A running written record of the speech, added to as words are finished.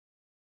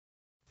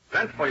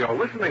presents for your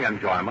listening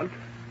enjoyment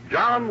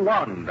John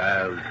Lund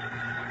as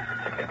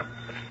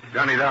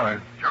Johnny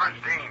Dollar. George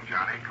Dean,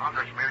 Johnny,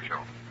 Congress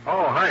Mutual.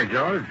 Oh, hi,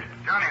 George.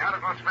 Johnny, how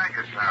did Las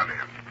Vegas sound to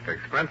you?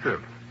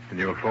 Expensive. Can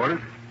you afford it?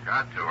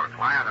 Got to. A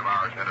client of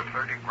ours had a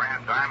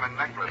 30-grand diamond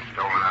necklace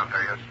stolen out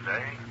there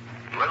yesterday.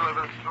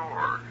 Lilith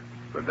Soar.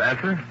 The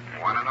dancer?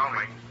 One and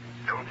only.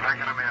 Still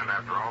packing them in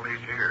after all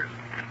these years.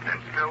 And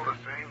still the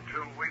same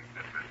two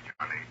weaknesses,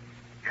 Johnny.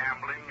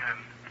 Gambling and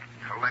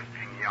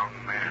collecting young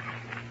men.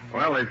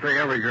 Well, they say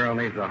every girl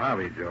needs a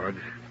hobby, George.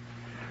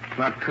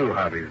 Not two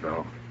hobbies,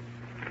 though.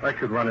 That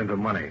could run into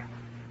money.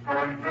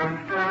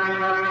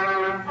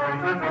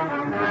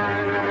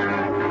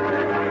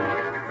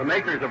 The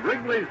makers of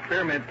Wrigley's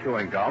Spearmint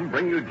Chewing Gum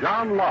bring you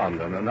John Lund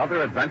and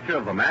another adventure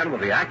of the man with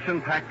the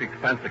action-packed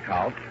expense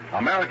account,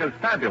 America's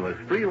fabulous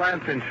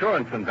freelance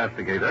insurance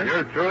investigator.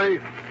 Yours truly,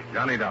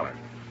 Johnny Dollar.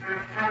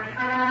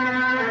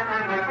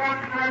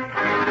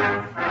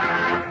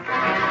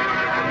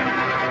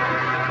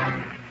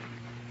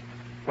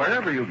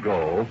 Wherever you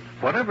go,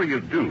 whatever you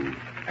do,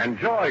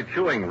 enjoy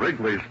chewing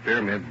Wrigley's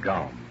Spearmint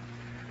Gum.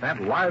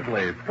 That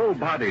lively,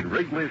 full-bodied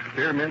Wrigley's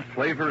Spearmint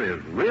flavor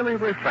is really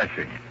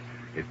refreshing.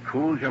 It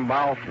cools your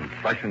mouth and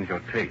freshens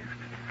your taste.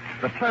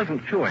 The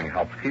pleasant chewing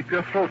helps keep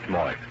your throat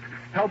moist,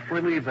 helps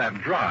relieve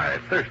that dry,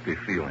 thirsty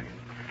feeling.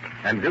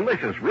 And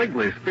delicious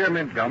Wrigley's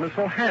Spearmint Gum is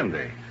so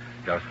handy.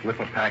 Just slip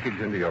a package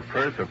into your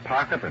purse or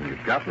pocket and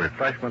you've got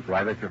refreshment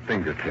right at your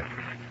fingertips.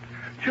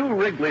 Chew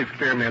Wrigley's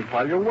Spearmint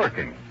while you're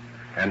working.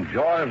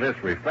 Enjoy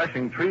this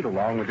refreshing treat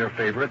along with your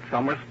favorite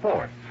summer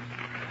sports.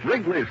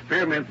 Wrigley's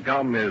Spearmint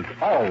Gum is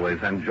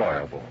always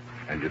enjoyable,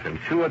 and you can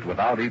chew it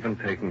without even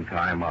taking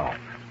time out.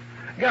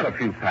 Get a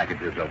few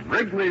packages of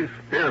Wrigley's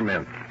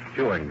Spearmint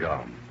Chewing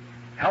Gum.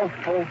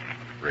 Healthful,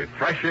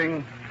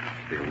 refreshing,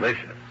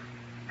 delicious.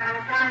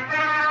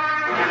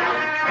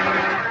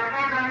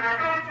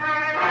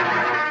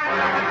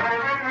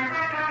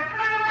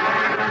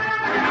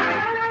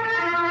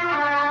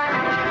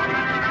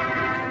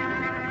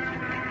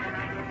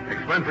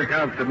 Expense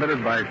account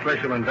submitted by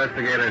Special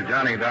Investigator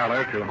Johnny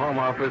Dollar to Home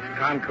Office,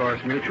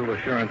 Concourse Mutual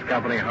Assurance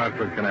Company,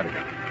 Hartford,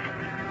 Connecticut.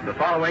 The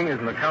following is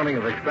an accounting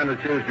of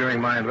expenditures during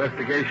my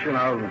investigation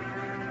of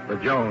the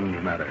Jones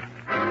matter.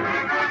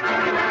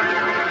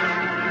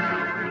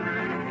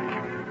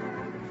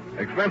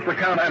 Expense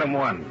account item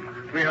 1,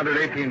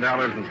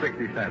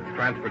 $318.60,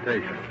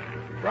 transportation.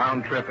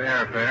 Round-trip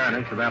airfare and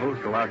incidentals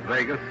to Las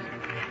Vegas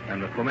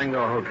and the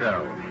Flamingo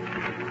Hotel,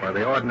 where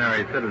the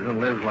ordinary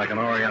citizen lives like an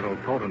oriental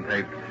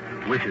potentate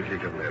wishes he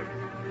could live.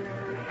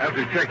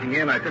 After checking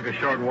in, I took a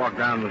short walk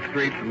down the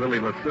street to Lily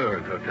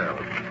Lesueur's hotel.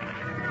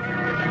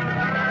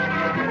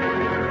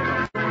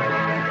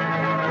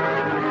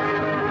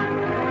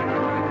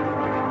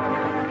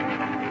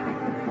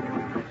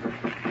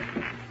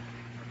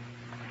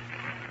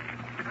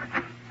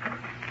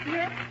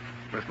 Yes?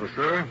 Miss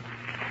Lesure,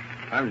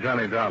 I'm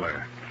Johnny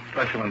Dollar,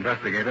 special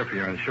investigator for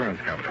your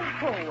insurance company.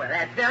 Oh, well,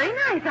 that's very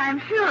nice,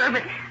 I'm sure,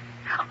 but...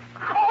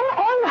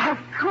 Oh, of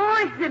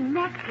course, the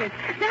necklace.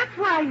 That's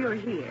why you're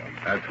here.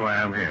 That's why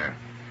I'm here.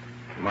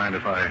 Mind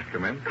if I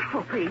come in?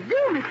 Oh, please do,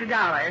 Mr.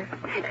 Dollar.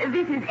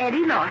 This is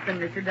Eddie Lawson,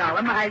 Mr.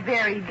 Dollar, my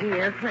very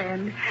dear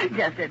friend.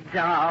 Just a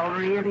doll,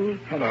 really.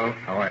 Hello,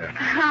 how are you?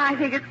 I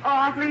think it's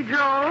awfully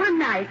droll and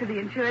nice of the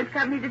insurance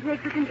company to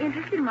take such an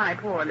interest in my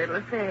poor little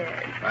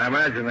affairs. I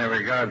imagine they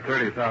regard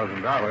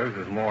 $30,000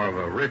 as more of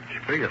a rich,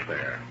 big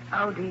affair.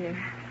 Oh, dear.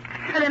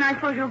 And then I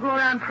suppose you'll go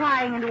around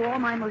prying into all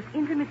my most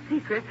intimate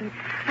secrets and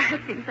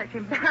asking such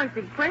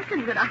embarrassing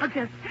questions that I'll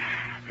just...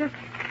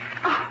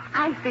 Oh,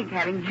 I think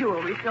having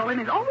jewelry stolen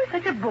is always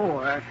such a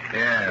bore.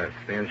 Yes,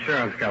 the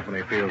insurance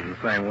company feels the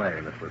same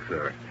way, Miss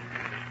Lesure.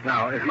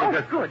 Now, if you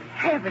just... good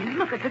heavens,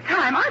 look at the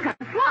time. I've got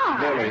to fly.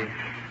 Lily,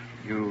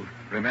 you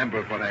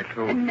remember what I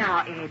told you?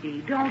 Now,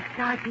 Eddie, don't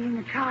start being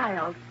a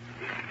child.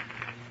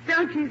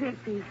 Don't you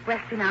think these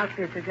Western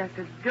outfits are just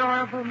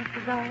adorable,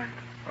 Mr. Dollar?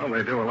 Well,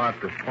 they do a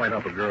lot to point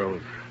up a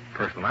girl's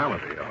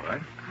personality, all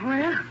right?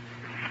 Well,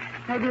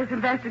 maybe this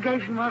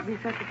investigation won't be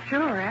such a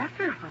chore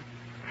after all.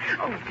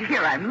 Oh,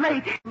 dear, I'm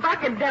late.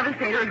 Buck and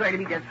Devastator are going to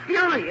be just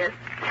furious.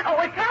 Oh,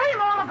 well, tell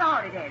him all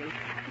about it, Eddie.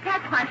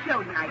 That's my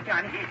show tonight,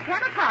 Johnny.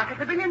 10 o'clock at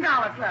the $1 Billion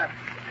Club.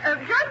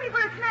 Join me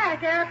for a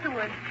snack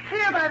afterwards.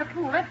 Here by the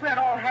pool. That's where it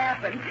all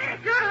happened.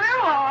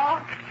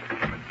 Toodaloo.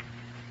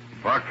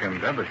 Buck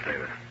and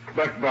Devastator.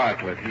 Buck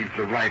Bartlett, he's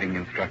the riding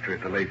instructor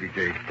at the Lazy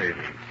J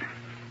Stables.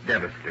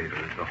 Devastator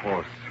is the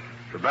horse.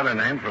 It's a better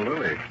name for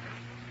Lily.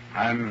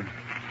 I'm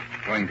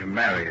going to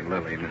marry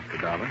Lily, Mr.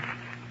 Dollar.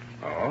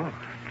 Oh,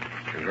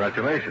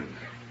 congratulations.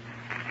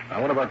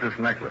 Now, what about this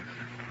necklace?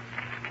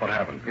 What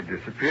happened? It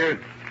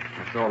disappeared.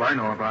 That's all I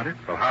know about it.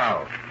 So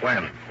how?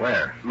 When?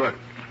 Where? Look,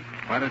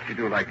 why don't you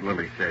do like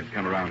Lily said?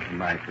 Come around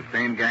tonight. The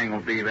same gang will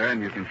be there,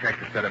 and you can check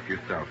the setup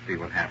yourself, see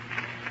what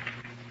happens.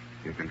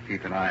 You can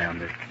keep an eye on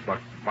this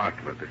Buck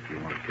Bartlett if you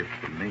want a kiss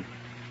from me.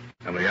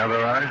 And the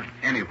other eye?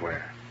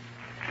 Anywhere.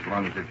 As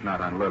long as it's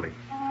not on Lily.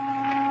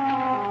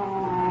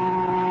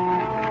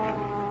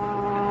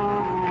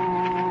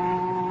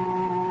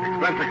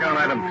 Expense account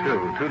item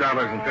 2,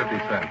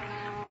 $2.50.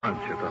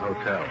 Lunch at the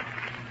hotel.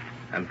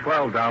 And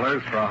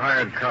 $12 for a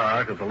hired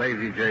car to the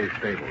Lazy J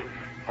stables.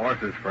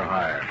 Horses for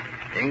hire.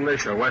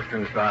 English or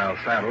Western style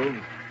saddles.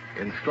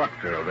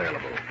 Instructor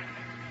available.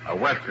 A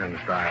Western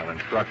style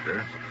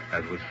instructor,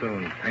 as was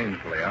soon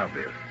painfully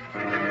obvious.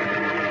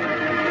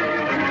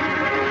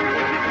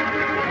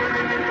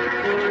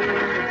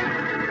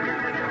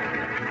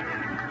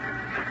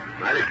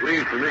 Mighty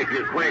pleased to make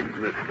your acquaintance,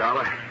 Mr.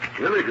 Dollar.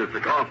 Lily just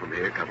took off from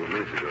here a couple of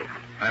minutes ago.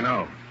 I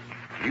know.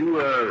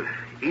 You,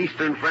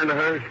 Eastern friend of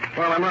hers?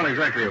 Well, I'm not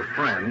exactly a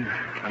friend.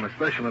 I'm a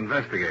special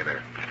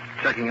investigator.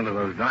 Checking into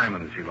those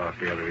diamonds she lost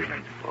the other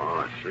evening.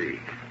 Oh, I see.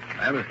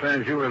 I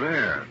understand you were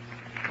there.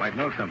 Might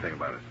know something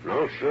about it.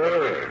 No,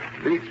 sir.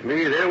 Beats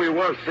me. There we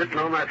was, sitting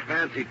on that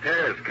fancy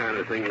terrace kind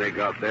of thing they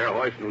got there,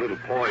 hoisting a little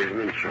poison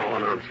and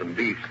chawing on some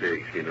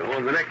beefsteaks, you know.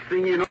 And the next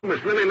thing you know,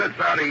 Miss Lily lets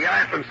out a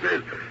yap and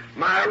says,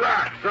 "My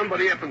rocks.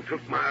 Somebody up and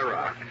took my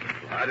rocks."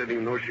 Well, I didn't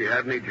even know she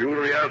had any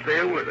jewelry out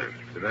there with her.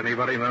 Did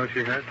anybody know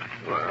she had?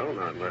 Well,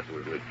 not unless it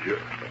was with Joe.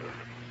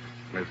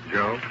 Miss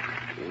Joe?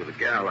 With the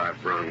gal I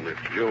brung, Miss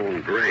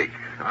Joan Drake.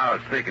 I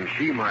was thinking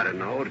she might have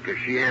known because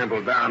she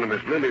ambled down to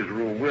Miss Lily's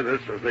room with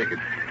us so they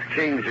could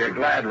change their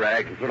glad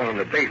rags and put on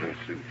their bathing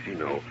suits, you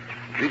know.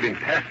 She'd been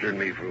pestering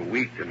me for a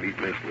week to meet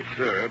Miss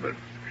LeSueur, but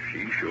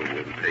she sure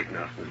wouldn't take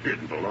nothing that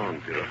didn't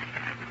belong to her.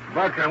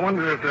 Buck, I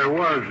wonder if there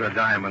was a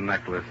diamond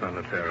necklace on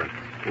the terrace.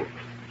 Well,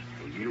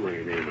 you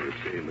ain't able to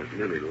say Miss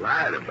Lily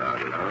lied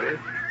about it, are you?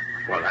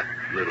 Well, that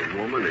little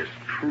woman is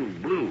true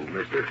blue,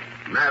 mister.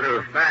 Matter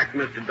of fact,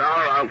 Mr.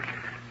 Dollar, I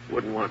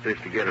wouldn't want this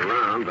to get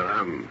around, but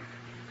I'm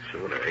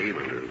sort of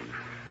aiming to...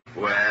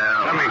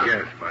 Well... Let me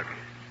guess, Buck.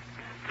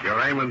 You're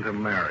aiming to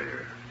marry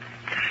her.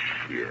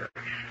 Yeah.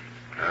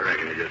 I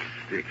reckon it just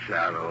sticks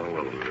out all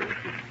over her.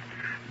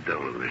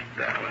 Don't Miss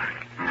Dollar.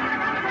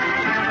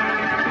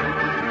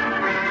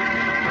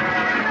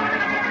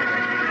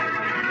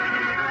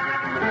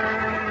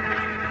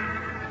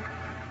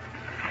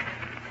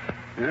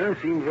 Well,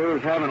 seems I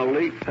was having a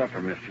late supper,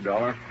 Mr.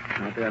 Dollar.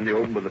 Out there in the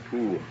open by the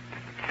pool.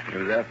 It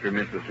was after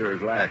Miss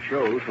LeSueur's last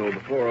show, so the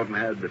four of them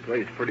had the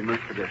place pretty much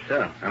to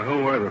themselves. And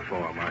who were the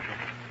four, Marshal?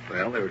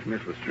 Well, there was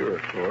Miss LeSueur,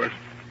 of course,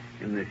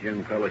 and this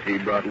young fellow she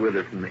brought with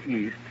her from the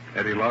East.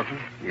 Eddie Lawson?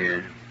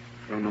 Yeah.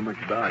 Don't know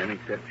much about him,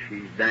 except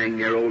she's dang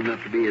near old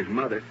enough to be his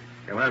mother.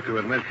 You'll have to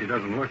admit she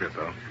doesn't look it,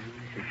 though.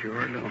 She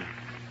sure don't.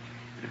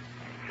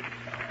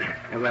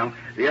 Well,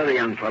 the other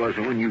young fellow's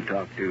the one you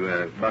talked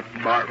to, Buck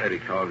Bartlett, he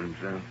calls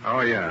himself.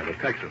 Oh, yeah, the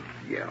Texan.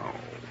 Yeah,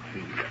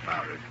 he's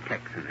about as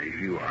Texan as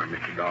you are,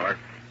 Mr. Dollar.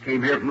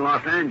 Came here from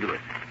Los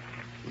Angeles.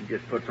 He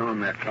just puts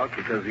on that talk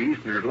because the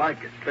Easterners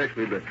like it,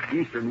 especially the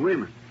Eastern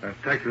women. That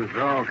Texas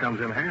drawl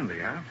comes in handy,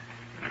 huh?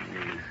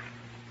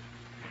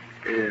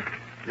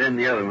 Then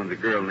the other one's a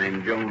girl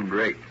named Joan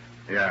Drake.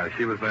 Yeah,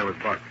 she was there with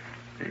Buck.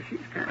 Yeah, she's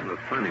kind of a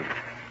funny.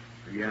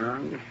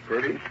 Young,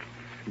 pretty,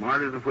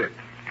 smart as a whip.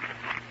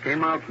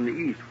 Came out from the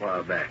East a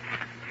while back.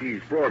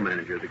 She's floor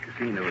manager of the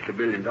casino at the $1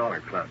 Billion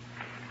Club.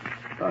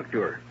 Talk to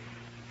her.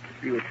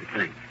 See what you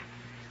think.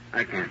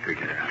 I can't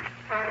figure it out.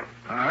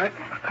 All right.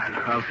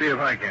 I'll see if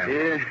I can.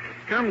 Yeah,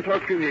 come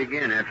talk to me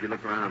again after you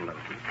look around a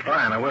little.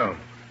 Fine, I will.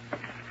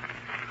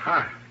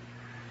 Ha!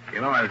 You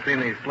know, I've seen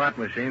these slot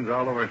machines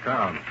all over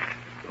town.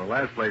 The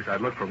last place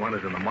I'd look for one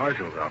is in the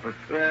marshal's office.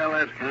 Well,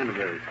 that's kind of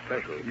a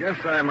special.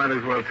 Guess I might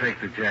as well take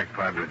the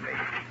jackpot with me.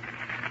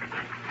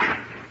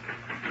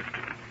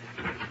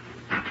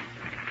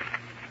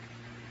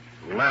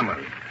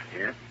 Lemon.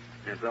 Yep,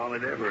 that's all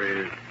it ever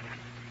is.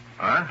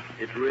 Huh?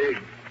 It's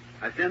rigged.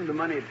 I send the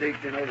money it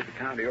takes in over to the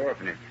county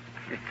orphanage.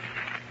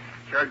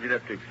 Charge it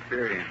up to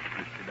experience,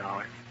 Mr.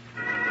 Dollar.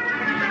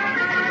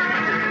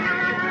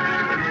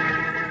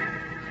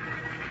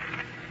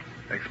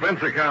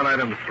 Expense account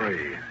item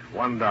 3,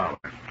 $1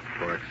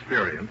 for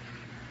experience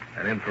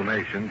and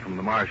information from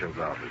the marshal's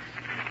office.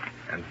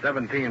 And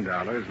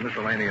 $17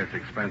 miscellaneous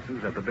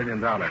expenses at the $1 Billion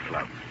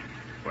Club,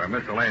 where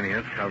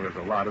miscellaneous covers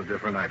a lot of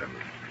different items.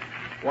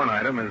 One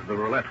item is the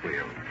roulette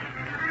wheel.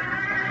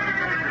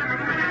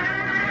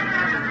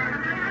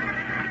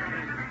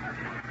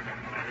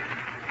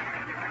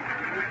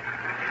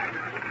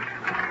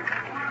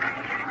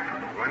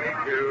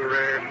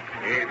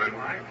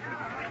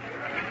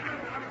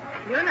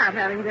 You're not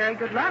having very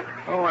good luck.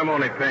 Oh, I'm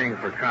only paying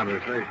for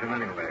conversation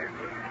anyway.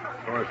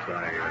 Of course,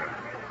 I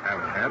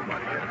haven't had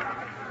much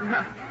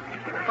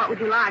yet. What would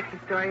you like? The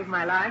story of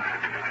my life?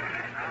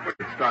 We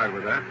could start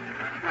with that.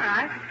 All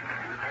right.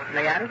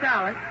 Lay out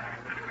 $1.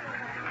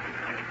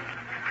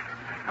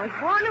 I was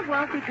born of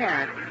wealthy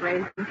parents,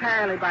 raised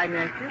entirely by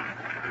nurses,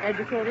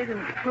 educated in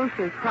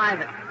exclusive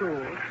private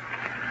schools,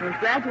 and was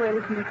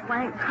graduated from a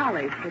swank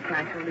college, which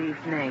I shall leave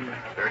nameless.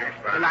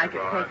 You like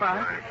it so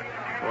far?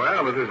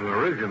 Well, it isn't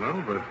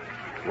original, but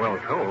well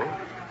told.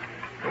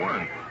 Go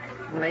on.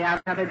 Lay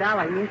out another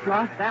 $1. You just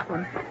lost that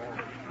one.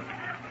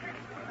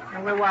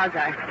 Now, where was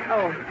I?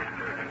 Oh,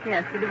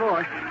 yes, the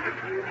divorce.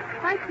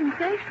 Quite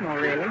sensational,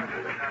 really.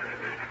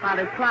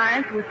 Father's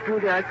clients withdrew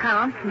their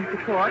accounts and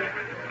support.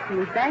 He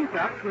was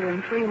bankrupt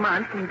within 3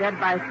 months and dead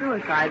by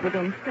suicide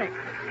within 6.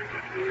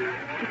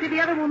 You see,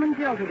 the other woman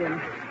jilted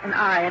him, and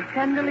I, a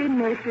tenderly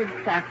nurtured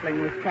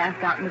sapling, was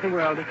cast out into the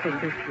world to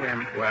sink or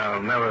swim.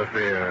 Well, never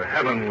fear.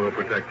 Heaven will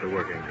protect the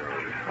working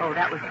girls. Oh,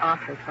 that was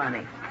awfully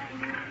funny.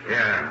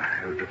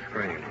 Yeah, it was a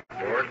scream.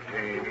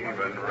 14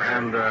 even.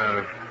 And,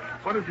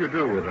 what did you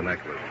do with the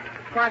necklace?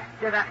 What?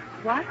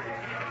 What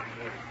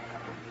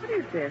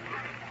is this?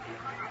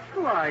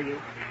 Who are you?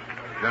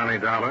 Johnny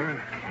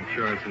Dollar,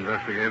 insurance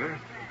investigator.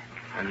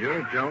 And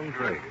you're Joan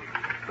Drake,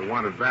 who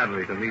wanted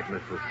badly to meet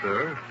Miss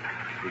LeSueur.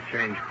 He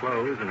changed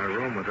clothes in her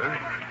room with her,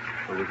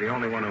 but was the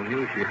only one who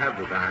knew she had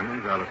the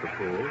diamonds out at the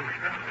pool.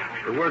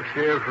 Who works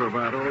here for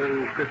about,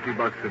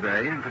 $50 a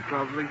day and could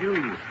probably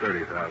use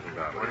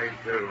 $30,000.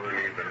 22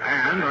 even.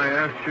 And I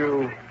asked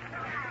you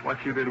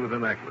what you did with the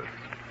necklace.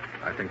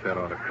 I think that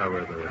ought to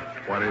cover the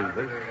what is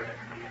this?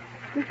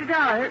 Mr.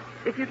 Dollar,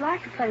 if you'd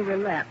like to play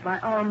roulette, by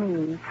all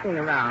means, stay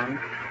around.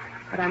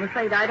 But I'm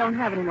afraid I don't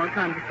have any more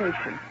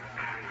conversation.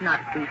 Not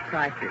at these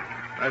prices.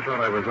 I thought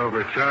I was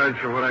overcharged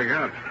for what I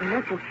got. And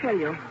this will kill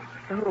you.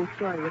 The whole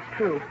story was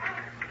true.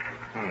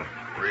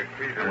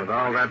 And with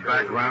all that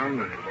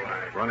background,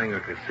 running a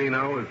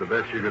casino is the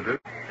best you could do?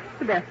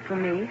 The best for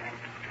me.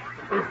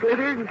 With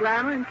glitter and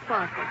glamour and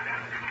sparkle.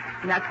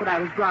 And that's what I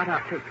was brought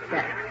up to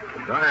expect.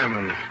 The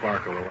diamonds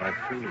sparkle a lot,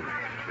 too,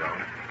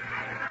 Joan.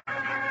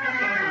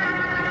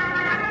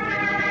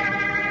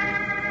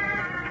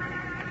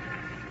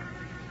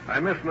 I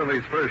missed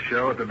Lily's first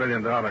show at the $1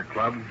 Billion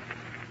Club,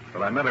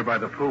 but I met her by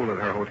the pool at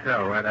her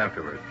hotel right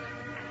afterwards.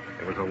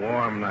 It was a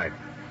warm night.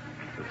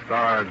 The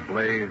stars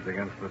blazed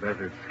against the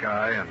desert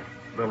sky, and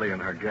Lily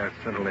and her guests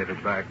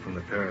scintillated back from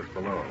the terrace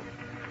below.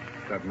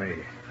 Except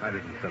me. I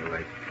didn't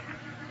scintillate.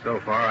 So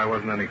far, I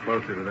wasn't any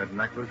closer to that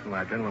necklace than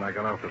I'd been when I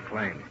got off the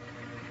plane.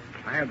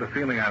 I had the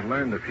feeling I'd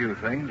learned a few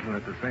things, and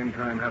at the same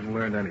time hadn't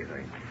learned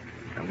anything.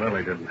 And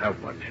Lily didn't help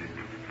much.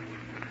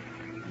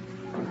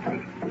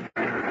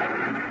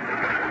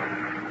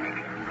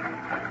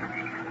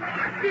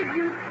 Did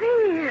you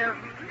see him?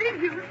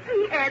 Did you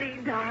see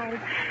Eddie, darling?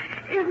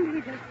 Isn't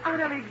he just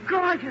utterly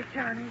gorgeous,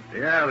 Johnny?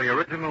 Yeah, the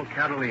original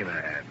Catalina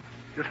ad.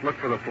 Just look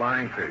for the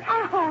flying fish.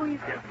 Oh, he's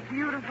just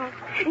beautiful.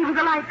 He was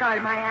a lifeguard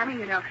in Miami,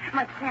 you know,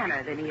 much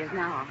tanner than he is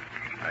now.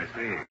 I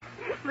see.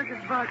 Look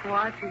at Buck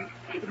watching.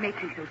 It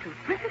makes me so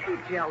terrifically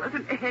jealous,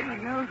 and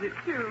Eddie knows it,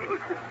 too.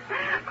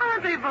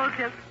 Aren't they both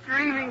just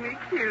screamingly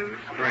cute?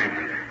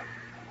 Strange.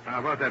 How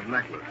about that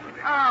necklace?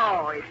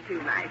 Oh, it's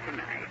too nice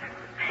tonight.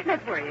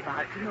 Let's worry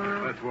about it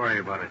tomorrow. Let's worry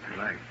about it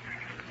tonight.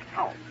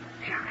 Oh,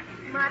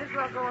 Johnny. Might as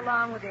well go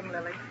along with him,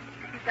 Lily.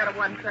 He's got a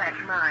one-track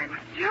mind.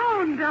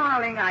 Joan,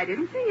 darling, I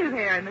didn't see you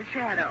there in the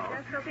shadow.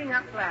 Just soaking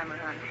up glamour,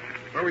 honey.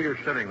 Where were you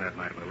sitting that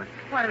night, Lily?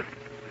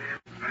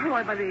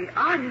 Why, by the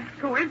oddest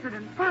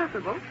coincidence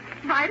possible,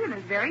 right in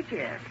his very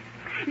chair.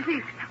 You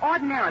see,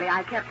 ordinarily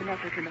I kept the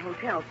necklace in the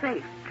hotel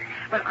safe,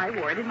 but I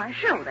wore it in my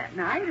show that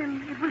night,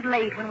 and it was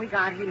late when we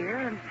got here,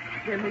 and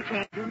then we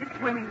changed into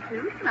swimming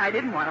suits, and I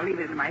didn't want to leave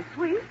it in my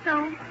suite,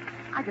 so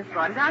I just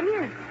brought it out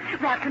here,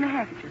 wrapped in a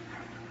handkerchief.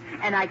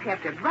 And I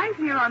kept it right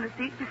here on the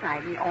seat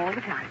beside me all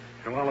the time.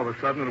 So all of a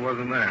sudden it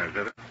wasn't there,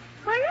 did it?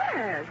 Well,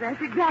 yes,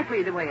 that's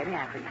exactly the way it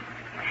happened.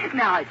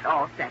 Now it's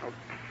all settled.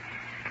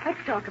 Let's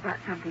talk about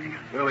something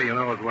else. Lily, you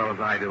know as well as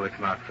I do it's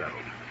not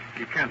settled.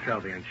 You can't tell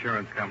the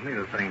insurance company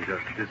the thing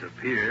just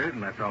disappeared,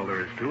 and that's all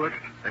there is to it.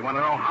 They want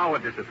to know how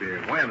it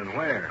disappeared, when and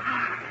where.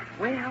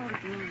 Well,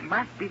 you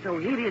must be so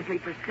hideously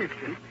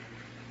persistent.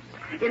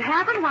 It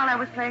happened while I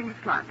was playing the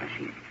slot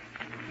machine.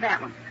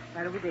 That one,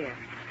 right over there.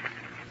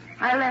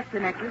 I left the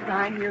necklace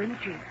lying here in the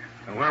chair.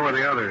 And where were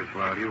the others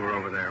while you were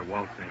over there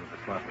waltzing with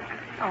the slot machine?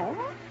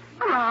 Oh,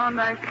 around,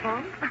 I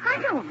suppose.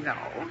 I don't know.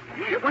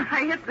 When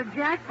I hit the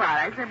jackpot,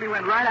 I simply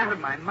went right out of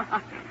my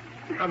mind.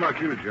 How about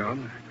you,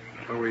 Joan?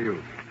 Where were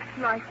you?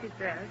 Like she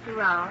says,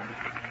 around.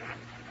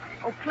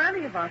 Oh,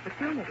 plenty of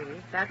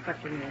opportunities. That's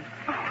what you mean.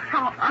 Oh,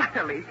 how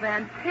utterly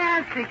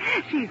fantastic.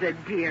 She's a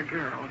dear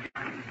girl,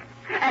 Johnny.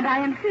 And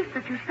I insist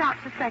that you stop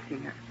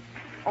suspecting her.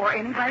 Or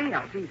anybody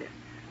else, either.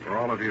 Were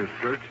all of you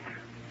searched?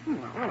 Well,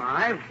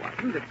 I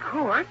wasn't, of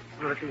course,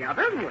 but the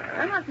others were.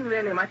 That wasn't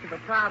really much of a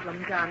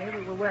problem, Johnny.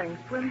 We were wearing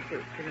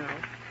swimsuits, you know.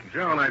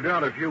 Joan, I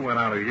doubt if you went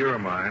out of your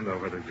mind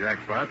over the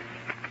jackpot.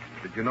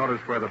 Did you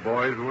notice where the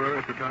boys were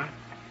at the time?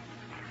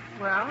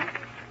 Well, as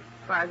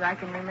far as I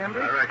can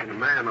remember. I reckon a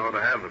man ought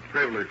to have the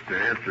privilege to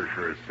answer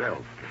for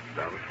himself, Mr.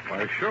 Dollar.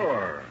 Why,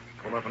 sure.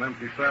 Pull up an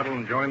empty saddle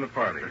and join the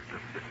party.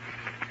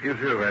 You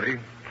too, Eddie.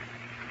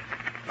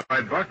 All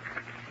right, Buck.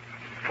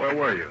 Where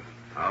were you?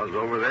 I was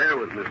over there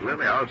with Miss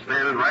Lily. I was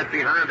standing right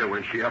behind her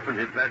when she up and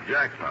hit that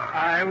jackpot.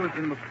 I was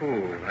in the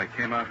pool. I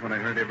came out when I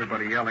heard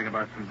everybody yelling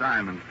about some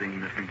diamonds being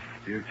missing.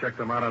 You checked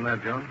them out on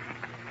that, Joan?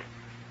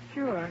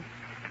 Sure.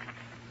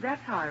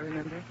 That's how I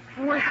remember.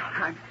 Well,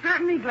 I'm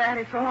certainly glad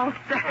it's all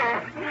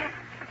settled.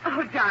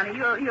 Oh, Johnny,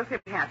 you'll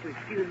simply have to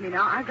excuse me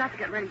now. I've got to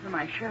get ready for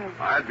my show.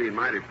 I'd be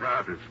mighty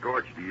proud to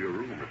escort you to your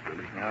room, Miss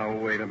Lily. Now,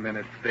 wait a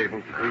minute,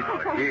 Staples.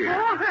 Oh, Here.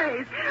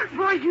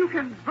 boys, you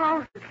can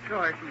both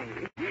escort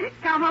me.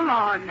 Come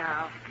along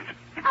now.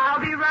 I'll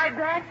be right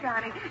back,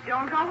 Johnny.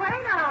 Don't go away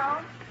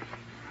now.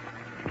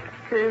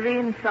 Curvy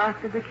and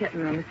soft as a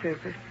kitten on the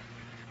surface,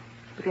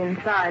 but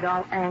inside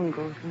all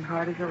angles and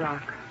hard as a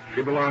rock.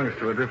 She belongs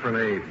to a different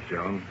age,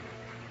 Joan.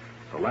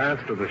 The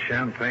last of the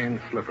champagne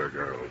slipper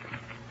girls.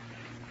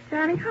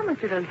 Johnny, how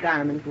much are those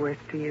diamonds worth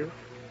to you?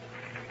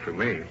 To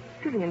me,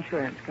 To the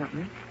insurance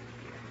company.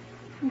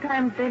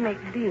 Sometimes they make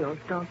deals,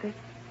 don't they?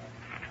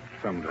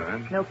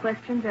 sometimes. No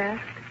questions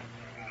asked.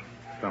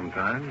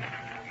 Sometimes.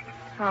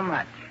 How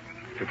much?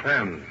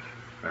 Depends.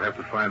 I have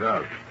to find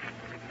out.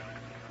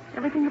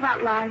 Everything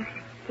about life,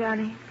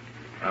 Johnny.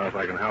 Not if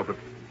I can help it.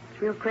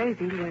 It's real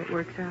crazy the way it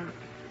works out.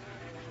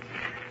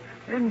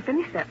 I didn't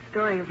finish that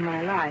story of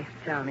my life,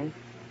 Johnny.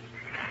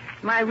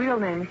 My real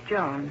name is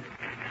Jones.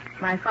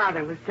 My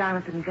father was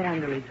Jonathan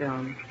Vanderley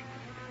Jones.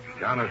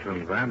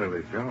 Jonathan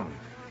Vanderley Jones.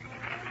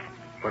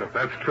 But if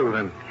that's true,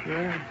 then...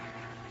 Yeah.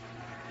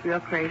 It's real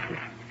crazy.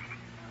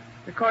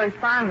 The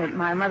correspondent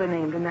my mother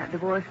named in that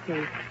divorce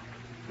case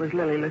was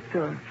Lily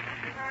LeSueur.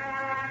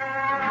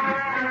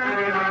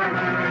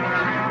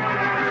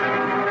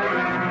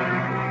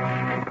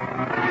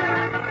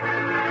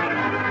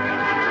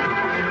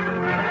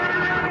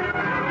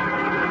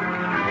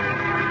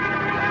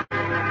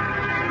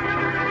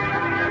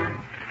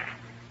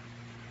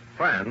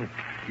 Friends,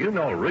 you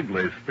know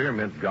Wrigley's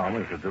Spearmint Gum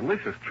is a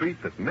delicious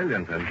treat that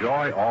millions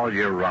enjoy all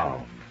year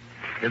round.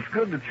 It's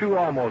good to chew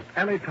almost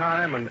any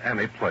time and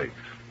any place.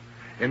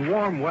 In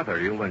warm weather,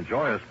 you'll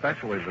enjoy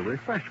especially the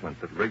refreshment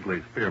that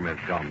Wrigley's Spearmint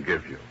Gum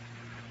gives you.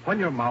 When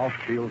your mouth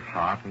feels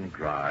hot and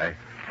dry,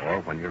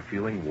 or when you're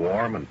feeling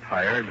warm and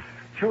tired,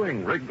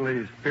 chewing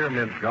Wrigley's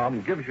Spearmint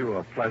Gum gives you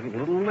a pleasant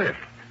little lift.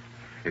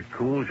 It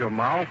cools your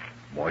mouth,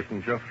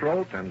 moistens your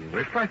throat, and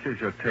refreshes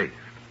your taste.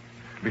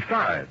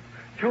 Besides,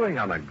 chewing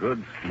on a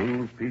good,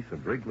 smooth piece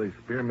of Wrigley's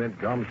Spearmint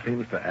Gum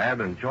seems to add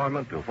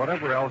enjoyment to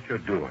whatever else you're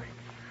doing.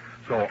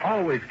 So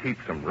always keep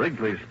some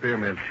Wrigley's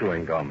Spearmint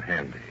Chewing Gum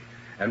handy.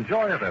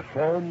 Enjoy it at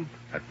home,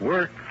 at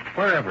work,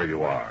 wherever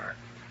you are.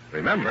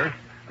 Remember,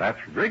 that's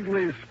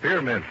Wrigley's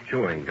Spearmint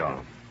Chewing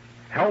Gum.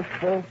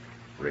 Healthful,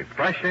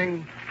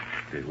 refreshing,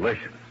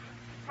 delicious.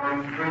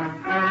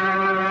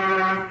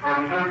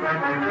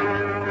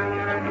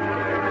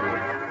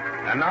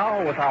 And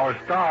now, with our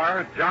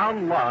star,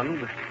 John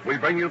Lund, we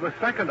bring you the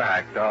second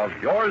act of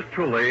yours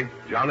truly,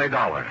 Johnny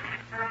Dollar.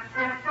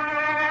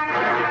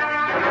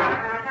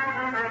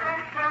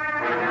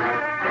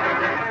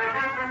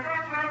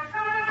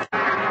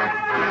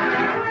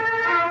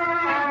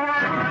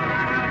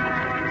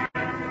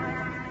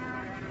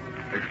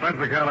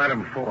 Expense account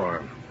item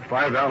 4,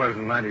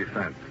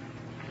 $5.90.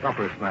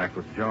 Supper snack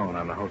with Joan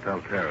on the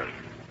hotel terrace.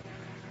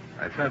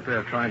 I sat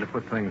there trying to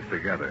put things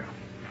together.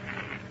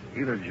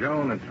 Either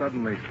Joan had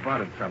suddenly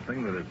spotted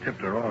something that had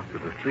tipped her off to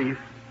the thief,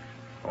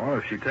 or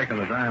if she'd taken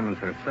the diamonds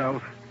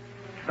herself,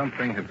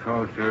 something had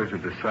caused her to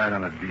decide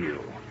on a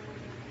deal.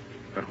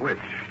 But which?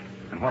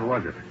 And what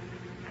was it?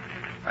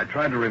 I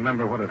tried to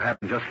remember what had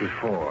happened just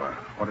before,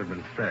 what had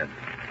been said,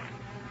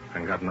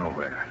 and got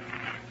nowhere.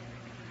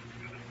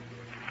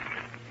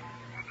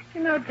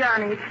 You know,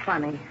 Johnny, it's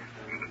funny.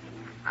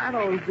 I've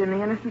always been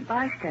the innocent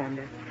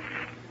bystander.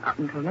 Up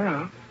until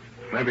now.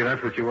 Maybe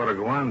that's what you ought to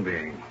go on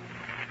being.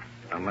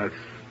 Unless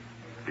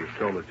you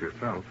stole it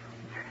yourself.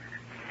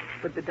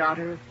 Would the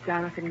daughter of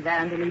Jonathan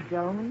Vanderley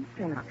Jones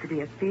turn out to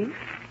be a thief?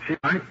 She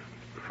might,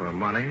 for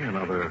money and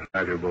other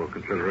valuable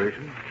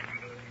considerations.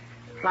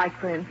 Like,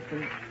 for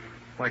instance?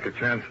 Like a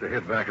chance to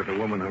hit back at the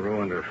woman who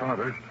ruined her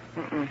father.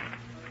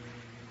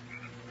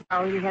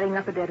 Oh, you're heading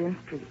up a dead-end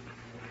street.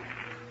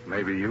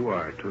 Maybe you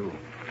are, too.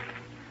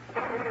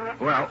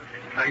 Well,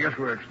 I guess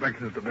we're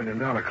expecting at the $1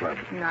 Million Club.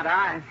 Not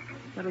I.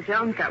 Little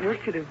Jones got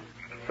work to do.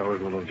 So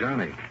is little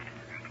Johnny.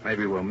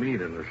 Maybe we'll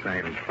meet in the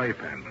same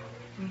playpen.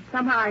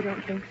 Somehow I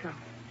don't think so.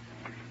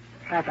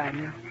 Bye-bye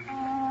now.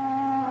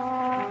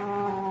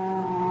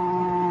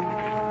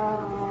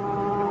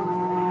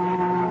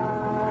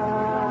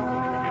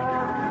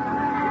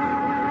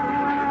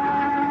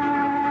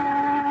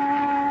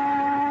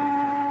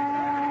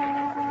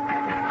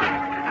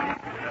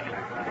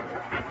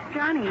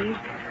 Johnny,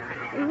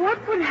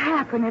 what would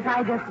happen if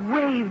I just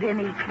waived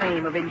any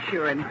claim of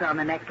insurance on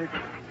the necklace?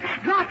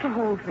 Drop the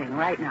whole thing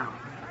right now.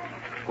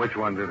 Which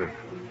one did it?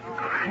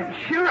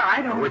 Sure,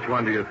 I don't... Which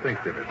one do you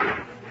think did it?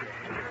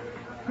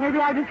 Maybe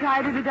I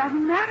decided it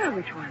doesn't matter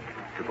which one.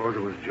 Suppose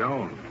it was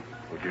Joan.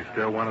 Would you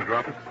still want to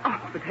drop it?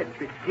 Oh, but that's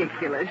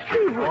ridiculous. She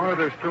would... Or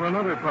there's still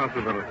another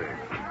possibility.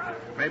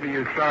 Maybe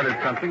you started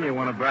something you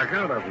want to back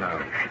out of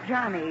now.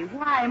 Johnny,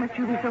 why must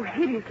you be so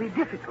hideously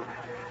difficult?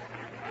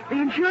 The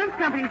insurance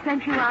company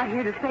sent you out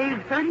here to save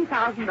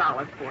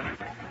 $30,000 for them.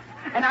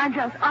 And I'm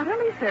just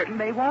utterly certain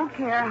they won't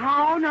care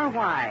how nor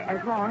why,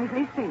 as long as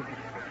they save it.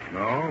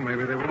 No,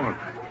 maybe they won't.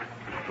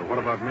 But what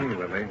about me,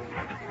 Lily?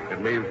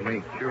 It leaves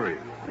me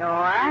curious. No,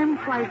 I'm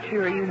quite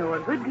sure you know a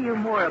good deal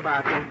more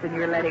about this than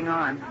you're letting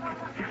on.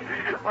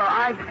 Well,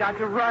 I've got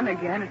to run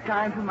again. It's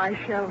time for my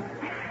show.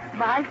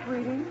 Bye,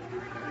 sweetie.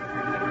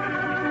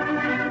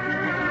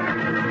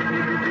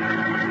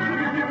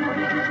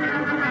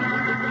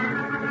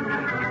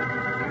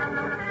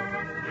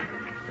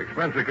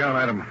 Expense account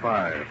item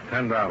 5,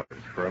 $10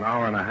 for an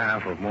hour and a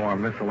half of more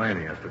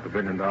miscellaneous at the $1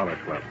 Billion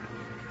Club.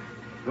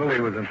 Lily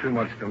was in too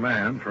much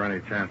demand for any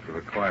chance of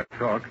a quiet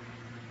talk.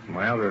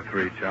 My other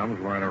 3 chums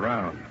weren't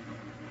around.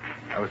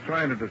 I was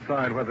trying to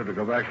decide whether to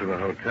go back to the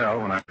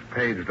hotel when I was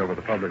paged over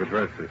the public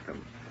address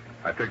system.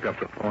 I picked up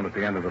the phone at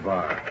the end of the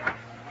bar.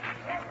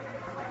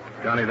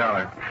 Johnny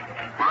Dollar.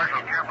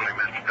 Marshal Kimberly,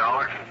 Mr.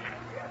 Dollar.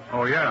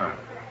 Oh, yeah.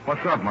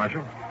 What's up,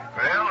 Marshal?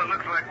 Well, it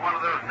looks like one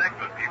of those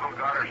necklace people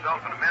got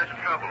herself in a mess of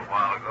trouble a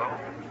while ago.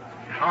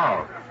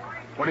 Oh.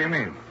 What do you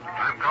mean?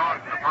 I'm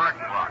calling from the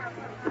parking lot.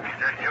 She's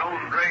that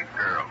Joan Drake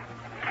girl.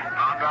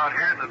 Found out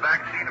here in the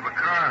back seat of a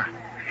car.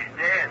 She's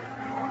dead.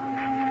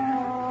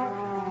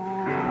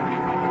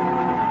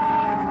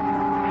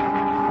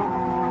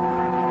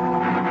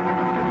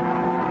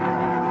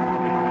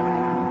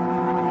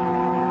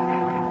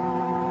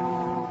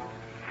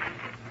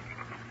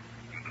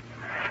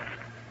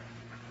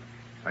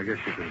 I guess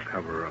you can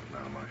cover her up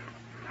now, Marshal.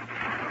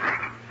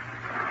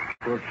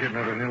 Poor kid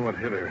never knew what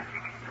hit her.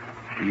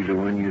 She the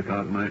one you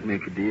thought might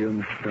make a deal,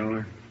 Mr.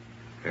 Dollar?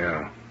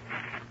 Yeah.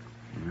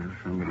 Well,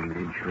 somebody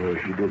made sure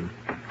she didn't.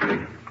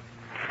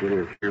 Hit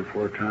her 3 or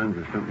 4 times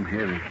with something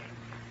heavy.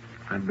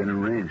 I'd been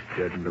arranged,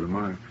 judging by the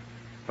marks.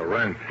 A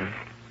wrench, huh?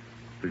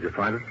 Did you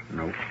find it?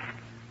 No.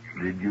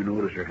 Did you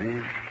notice her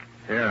hands?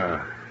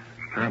 Yeah.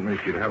 Apparently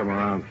she'd had them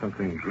around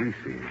something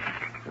greasy,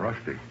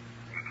 rusty.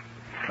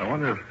 I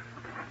wonder if...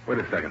 Wait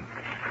a second.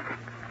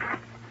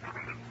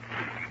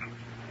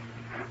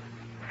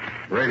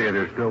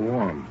 Radiator's still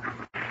warm.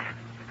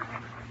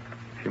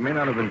 She may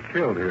not have been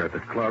killed here at the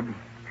club.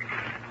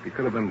 She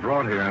could have been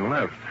brought here and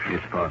left.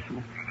 It's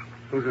possible.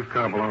 Who's this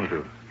car belong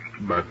to?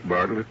 Buck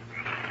Bartlett.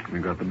 We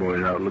got the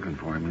boys out looking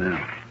for him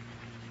now.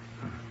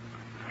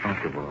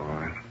 Comfortable, all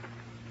right.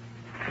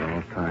 It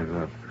all ties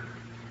up.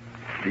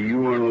 Do you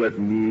want to let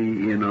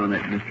me in on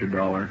it, Mr.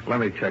 Dollar?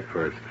 Let me check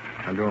first.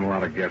 I'm doing a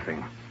lot of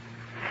guessing.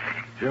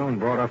 Joan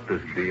brought up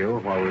this deal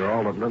while we were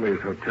all at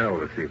Lily's hotel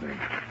this evening.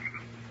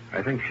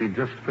 I think she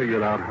just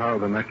figured out how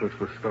the necklace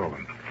was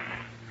stolen.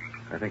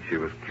 I think she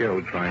was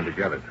killed trying to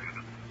get it.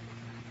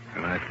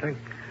 And I think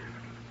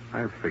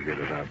I've figured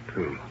it out,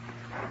 too.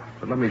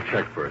 But let me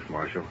check first,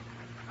 Marshal.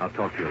 I'll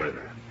talk to you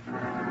later.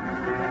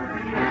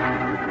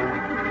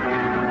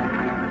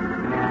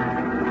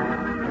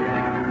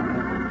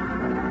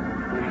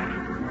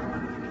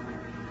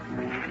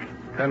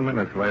 10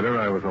 minutes later,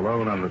 I was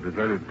alone on the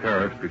deserted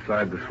terrace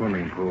beside the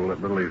swimming pool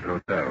at Lily's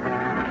hotel.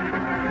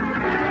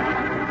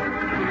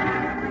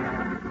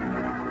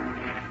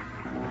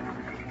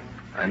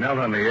 I knelt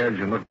on the edge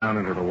and looked down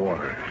into the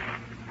water.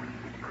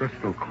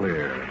 Crystal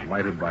clear,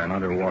 lighted by an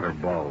underwater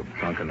bulb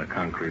sunk in the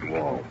concrete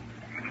wall.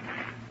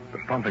 The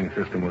pumping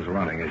system was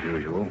running as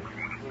usual,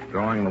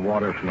 drawing the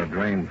water from a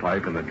drain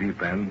pipe in the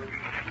deep end,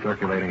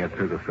 circulating it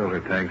through the filter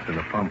tanks in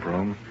the pump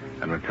room,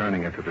 and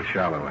returning it to the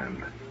shallow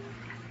end.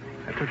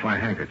 I took my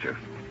handkerchief,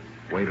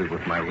 weighted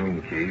with my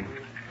room key,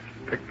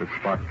 picked the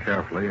spot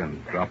carefully,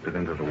 and dropped it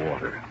into the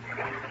water.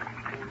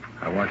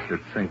 I watched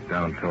it sink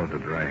down toward the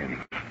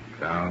drain.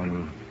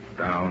 Down,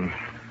 down.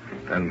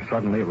 Then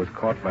suddenly it was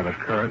caught by the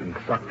current and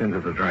sucked into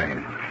the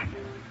drain.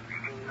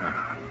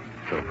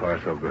 So far,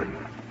 so good.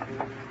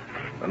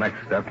 The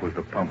next step was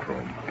the pump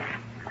room.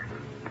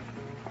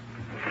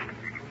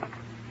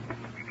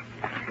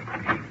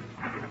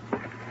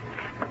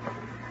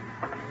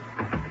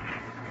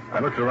 I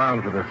looked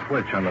around for the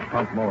switch on the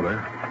pump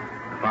motor,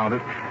 found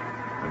it,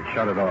 and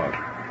shut it off.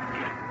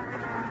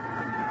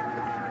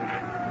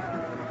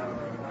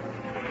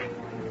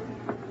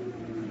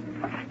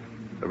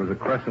 There was a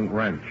crescent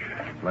wrench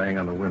laying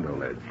on the window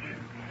ledge.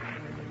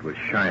 It was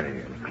shiny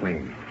and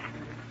clean.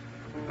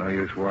 No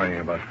use worrying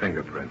about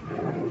fingerprints.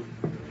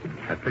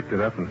 I picked it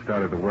up and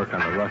started to work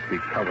on the rusty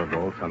cover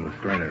bolts on the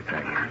strainer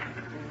tank.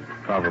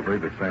 Probably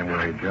the same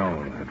way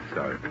Joan had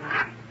started.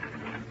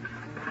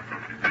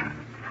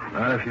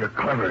 Not if you're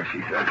clever,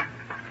 she said.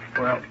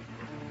 Well,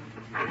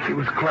 she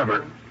was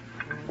clever.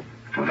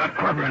 Well, not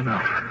clever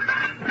enough.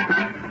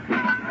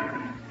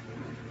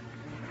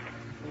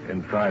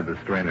 Inside the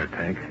strainer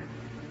tank,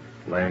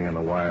 laying in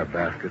the wire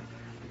basket,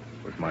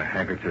 was my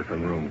handkerchief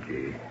and room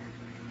key.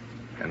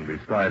 And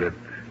beside it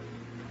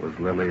was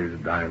Lily's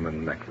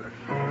diamond necklace.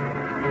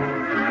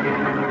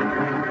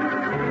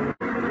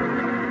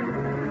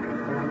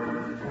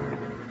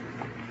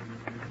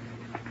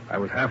 I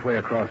was halfway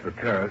across the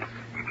terrace,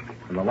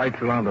 and the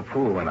lights around the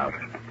pool went out.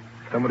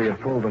 Somebody had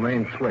pulled the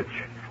main switch.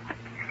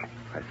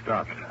 I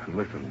stopped and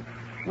listened,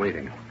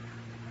 waiting.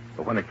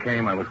 But when it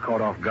came, I was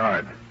caught off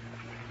guard.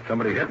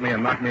 Somebody hit me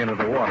and knocked me into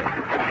the water.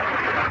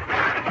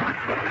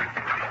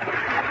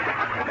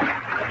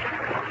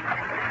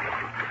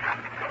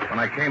 When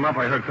I came up,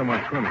 I heard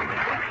someone swimming.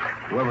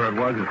 Whoever it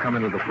was had come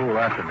into the pool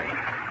after me.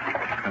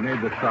 I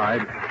made the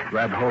side,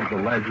 grabbed hold of the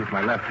ledge with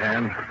my left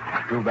hand,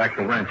 drew back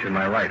the wrench in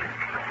my right.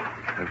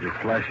 As the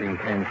splashing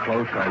came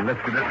close, I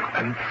lifted it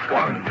and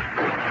swung.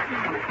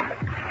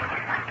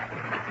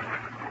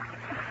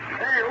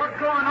 Hey, what's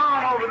going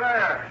on over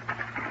there?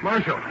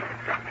 Marshal!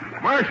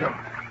 Marshal!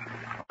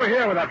 Over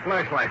here with that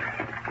flashlight.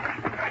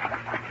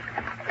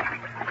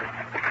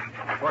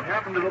 What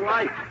happened to the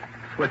light?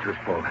 Switch was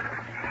pulled.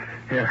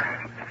 Here,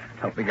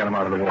 help me get him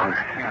out of the water.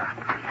 Yeah.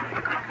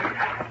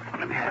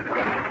 Let me have it.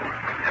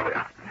 There we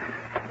are.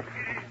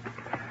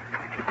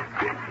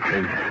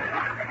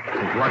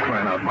 His luck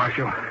ran out,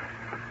 Marshal.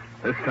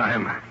 This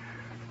time,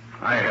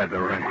 I had the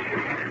wrench.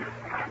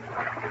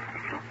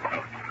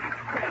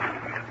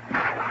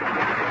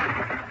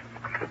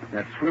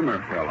 That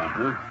swimmer fella,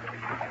 huh?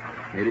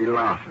 Eddie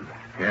Lawson.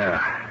 Yeah.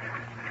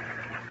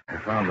 I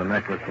found the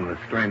necklace in the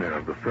strainer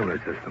of the filter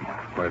system,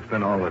 where it's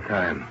been all the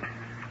time.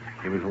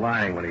 He was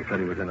lying when he said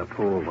he was in a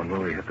pool when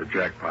Louie hit the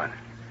jackpot.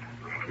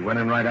 He went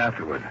in right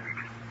afterward.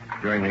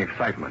 During the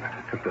excitement,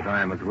 took the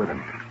diamonds with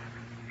him.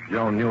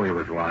 Joan knew he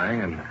was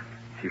lying, and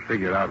she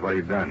figured out what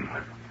he'd done.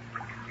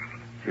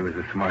 She was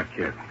a smart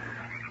kid.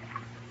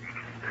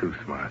 Too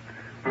smart.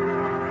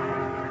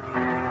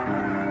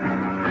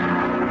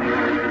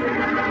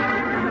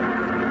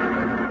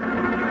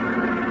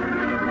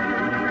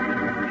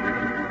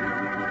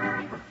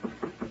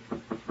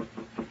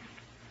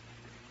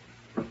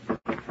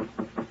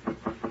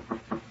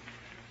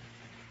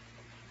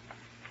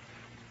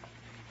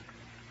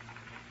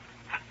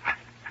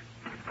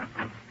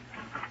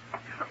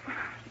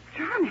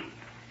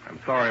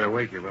 Sorry to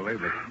wake you, Lily,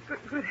 but...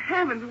 Good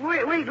heavens,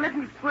 wait, let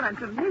me put on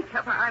some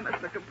makeup. I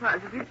must look a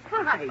positive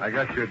fright. I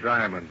got your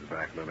diamonds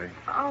back, Lily.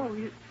 Oh,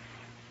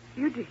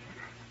 you did?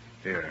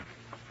 Here.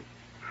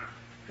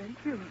 Thank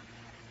you.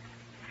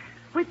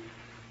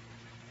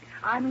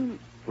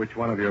 Which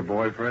one of your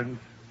boyfriends?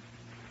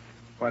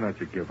 Why don't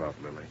you give up,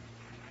 Lily?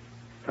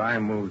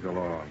 Time moves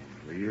along.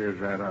 The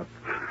years add up.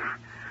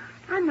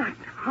 I'm not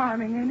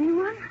harming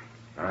anyone.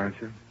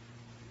 Aren't you?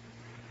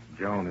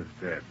 Joan is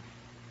dead.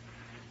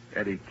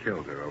 Eddie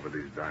killed her over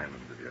these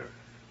diamonds of yours.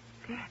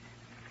 Dead?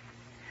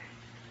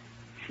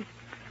 She's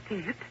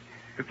dead?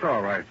 It's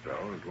all right,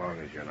 though, as long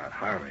as you're not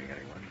harming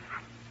anyone.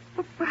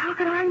 But how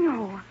can I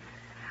know?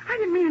 I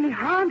didn't mean any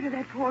harm to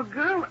that poor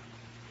girl.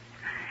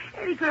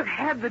 Eddie could have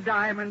had the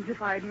diamonds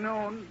if I'd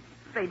known.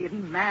 They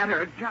didn't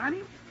matter,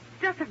 Johnny.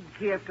 Just a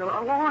gift a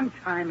long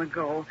time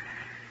ago.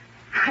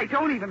 I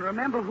don't even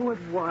remember who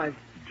it was.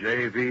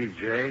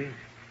 JVJ?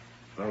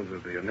 Those are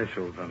the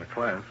initials on the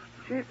clasp.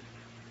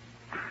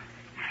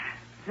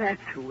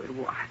 That's who it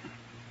was.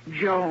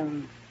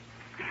 Jones.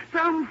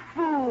 Some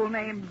fool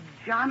named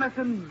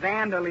Jonathan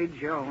Vanderley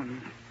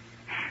Jones.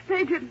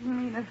 They didn't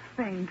mean a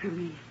thing to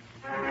me.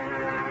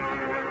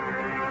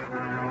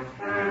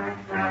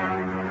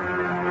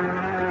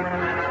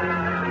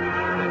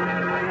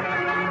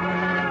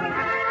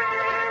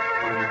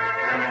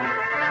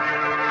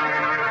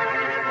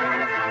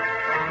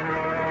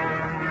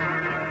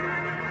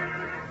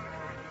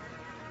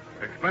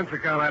 Expense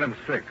account item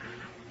 6.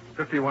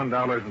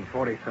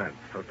 $51.40.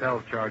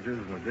 Hotel charges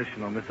and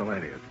additional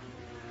miscellaneous.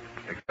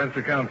 Expense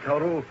account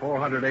total,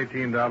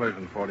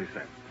 $418.40.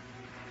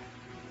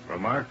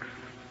 Remarks?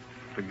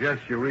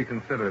 Suggest you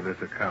reconsider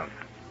this account.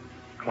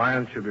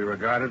 Client should be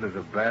regarded as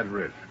a bad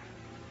risk.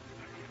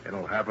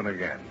 It'll happen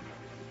again.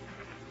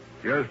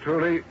 Yours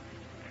truly,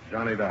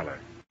 Johnny Dollar.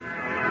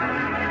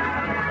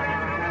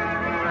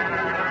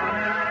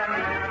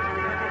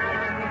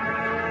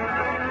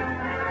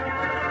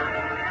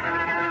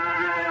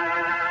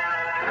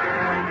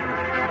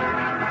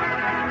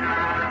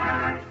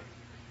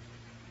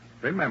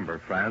 Remember,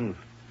 friends,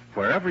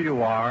 wherever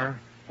you are,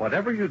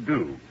 whatever you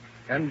do,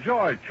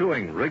 enjoy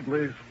chewing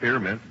Wrigley's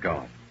Spearmint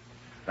Gum.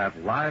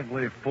 That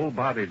lively,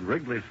 full-bodied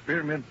Wrigley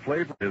Spearmint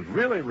flavor is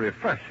really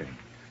refreshing.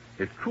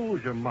 It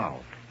cools your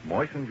mouth,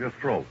 moistens your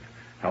throat,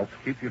 helps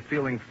keep you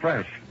feeling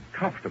fresh and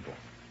comfortable.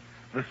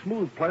 The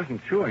smooth,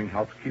 pleasant chewing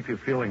helps keep you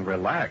feeling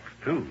relaxed,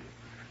 too.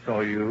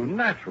 So you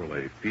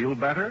naturally feel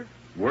better,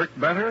 work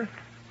better,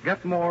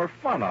 get more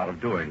fun out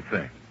of doing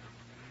things.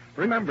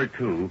 Remember,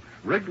 too,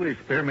 Wrigley's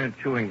Spearmint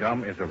Chewing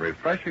Gum is a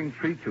refreshing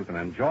treat you can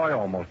enjoy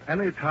almost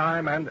any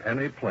time and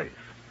any place.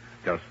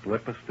 Just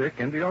slip a stick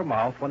into your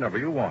mouth whenever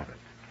you want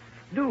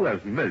it. Do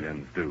as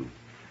millions do.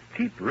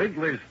 Keep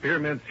Wrigley's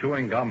Spearmint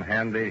Chewing Gum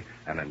handy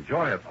and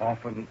enjoy it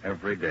often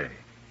every day.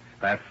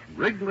 That's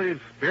Wrigley's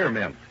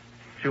Spearmint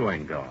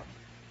Chewing Gum.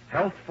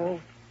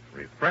 Healthful,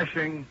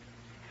 refreshing,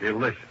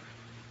 delicious.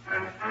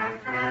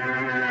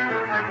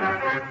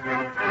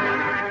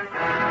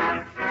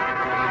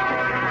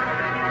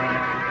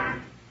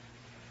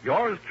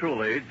 Yours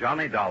truly,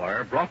 Johnny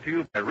Dollar, brought to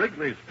you by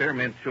Wrigley's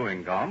Spearmint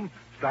Chewing Gum,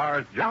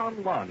 stars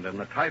John Lund in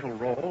the title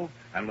role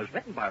and was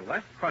written by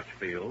Les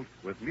Crutchfield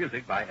with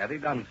music by Eddie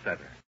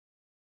Dunstetter.